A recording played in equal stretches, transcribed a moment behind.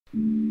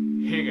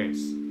Hey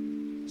guys,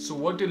 so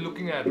what you're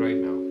looking at right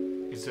now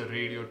is a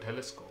radio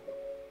telescope.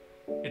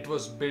 It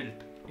was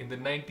built in the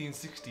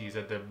 1960s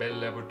at the Bell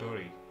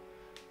Laboratory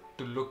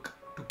to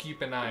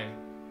keep an eye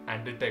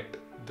and detect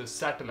the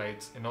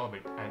satellites in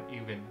orbit and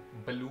even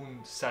balloon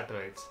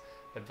satellites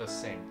that were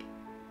sent.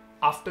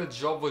 After the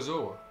job was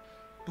over,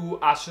 two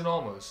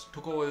astronomers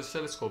took over the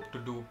telescope to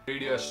do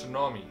radio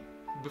astronomy.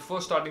 Before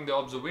starting the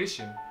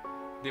observation,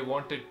 they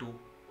wanted to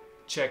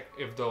check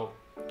if the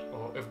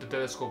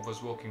telescope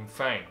was working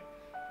fine.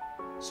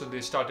 So they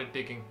started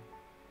taking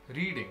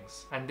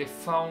readings and they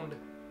found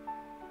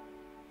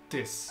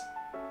this.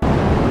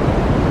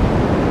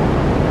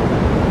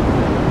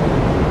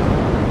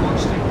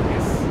 Constant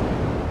hiss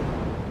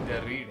in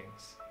their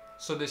readings.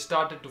 So they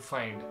started to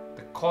find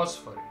the cause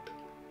for it.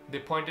 They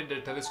pointed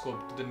their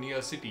telescope to the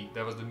near city,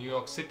 that was the New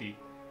York City,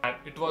 and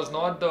it was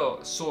not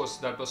the source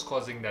that was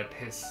causing that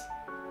hiss.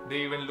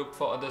 They even looked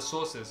for other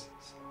sources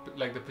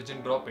like the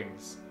pigeon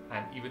droppings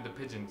and even the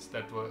pigeons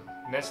that were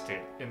nested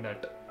in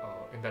that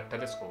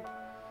telescope.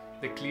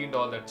 They cleaned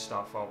all that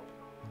stuff out.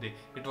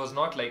 It was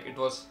not like it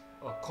was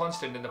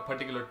constant in a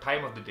particular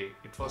time of the day.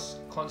 It was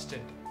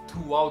constant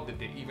throughout the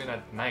day, even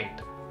at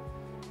night,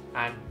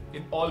 and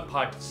in all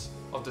parts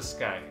of the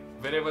sky.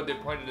 Wherever they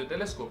pointed the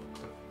telescope,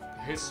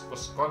 the hiss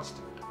was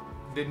constant.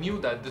 They knew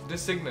that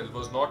this signal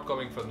was not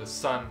coming from the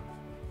sun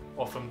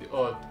or from the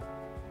earth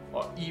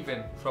or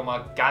even from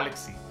our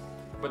galaxy,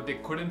 but they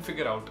couldn't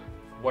figure out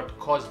what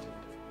caused it.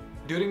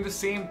 During the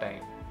same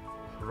time,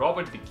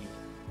 Robert Dicke,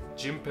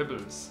 Jim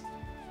Peebles,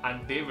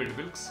 and David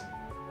Wilson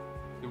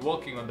were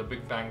working on the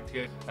Big Bang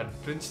theory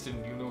at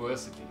Princeton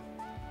University.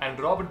 And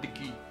Robert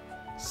Dicke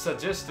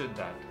suggested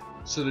that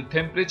so the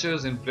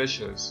temperatures and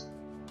pressures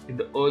in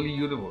the early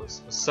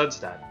universe were such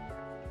that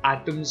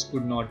atoms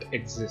could not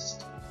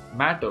exist.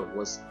 Matter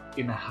was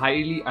in a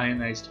highly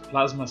ionized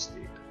plasma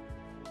state.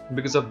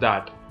 Because of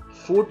that,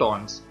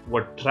 photons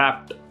were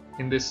trapped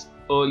in this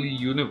early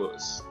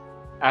universe.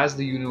 As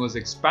the universe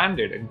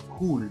expanded and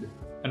cooled,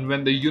 and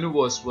when the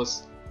universe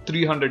was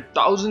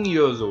 300,000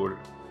 years old,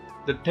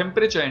 the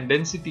temperature and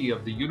density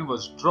of the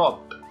universe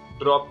dropped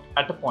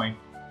at a point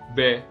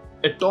where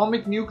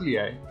atomic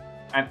nuclei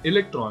and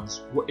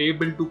electrons were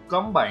able to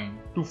combine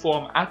to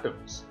form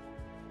atoms.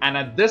 And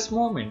at this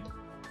moment,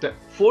 the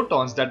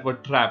photons that were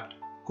trapped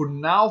could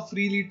now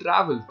freely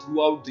travel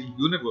throughout the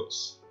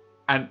universe.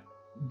 And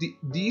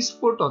these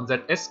photons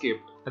that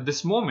escaped at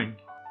this moment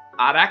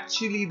are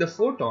actually the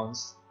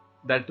photons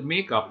that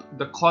make up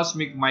the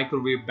cosmic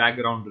microwave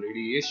background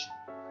radiation.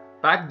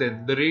 Back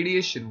then, the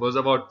radiation was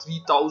about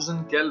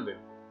 3000 Kelvin.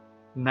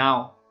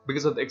 Now,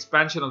 because of the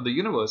expansion of the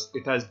universe,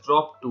 it has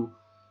dropped to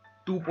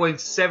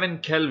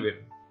 2.7 Kelvin,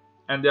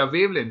 and their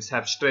wavelengths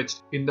have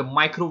stretched in the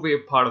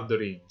microwave part of the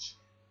range.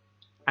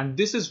 And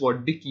this is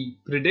what Dicke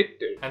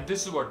predicted. And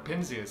this is what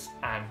Penzias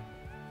and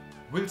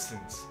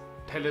Wilson's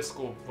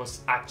telescope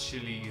was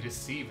actually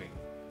receiving.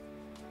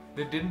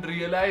 They didn't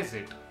realize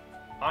it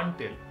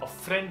until a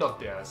friend of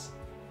theirs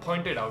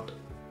pointed out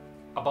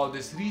about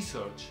this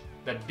research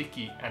that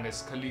Dicke and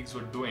his colleagues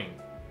were doing.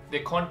 They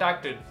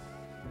contacted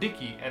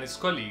Dicke and his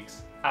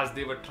colleagues as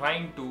they were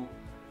trying to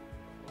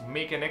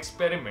make an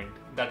experiment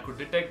that could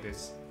detect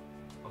this,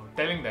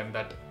 telling them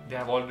that they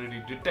have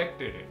already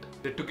detected it.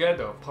 They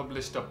together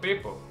published a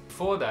paper.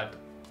 Before that,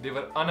 they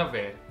were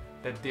unaware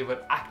that they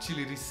were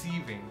actually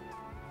receiving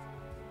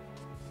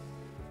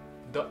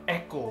the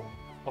echo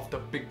of the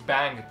Big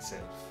Bang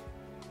itself.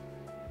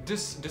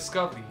 This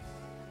discovery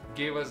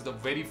gave us the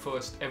very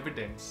first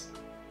evidence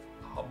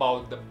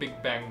about the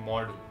Big Bang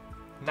model.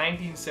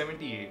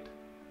 1978,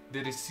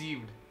 they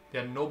received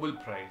their Nobel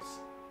Prize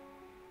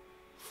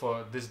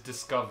for this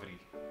discovery.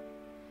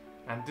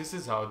 And this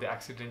is how they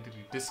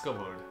accidentally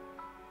discovered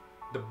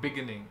the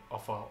beginning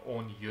of our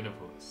own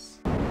universe.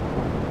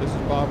 This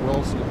is Bob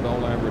Wilson of Bell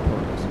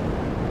Laboratories.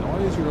 The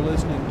noise you're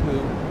listening to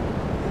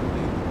in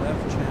the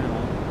left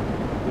channel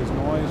is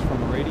noise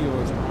from a radio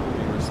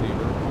astronomy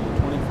receiver on the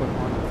 20-foot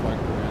horn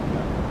reflector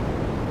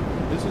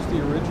antenna. This is the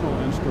original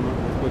instrument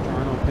with which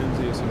Arnold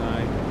Penzias and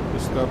I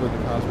discovered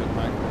the cosmic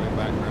microwave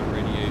background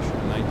radiation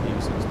in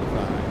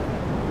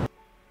 1965.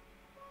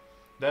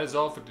 That is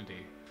all for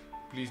today.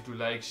 Please do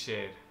like,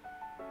 share,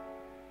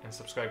 and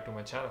subscribe to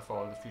my channel for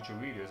all the future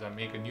videos. I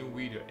make a new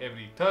video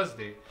every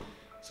Thursday,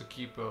 so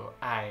keep an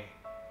eye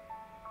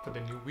for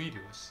the new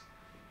videos.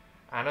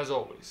 And as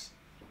always,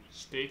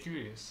 stay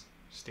curious,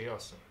 stay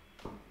awesome.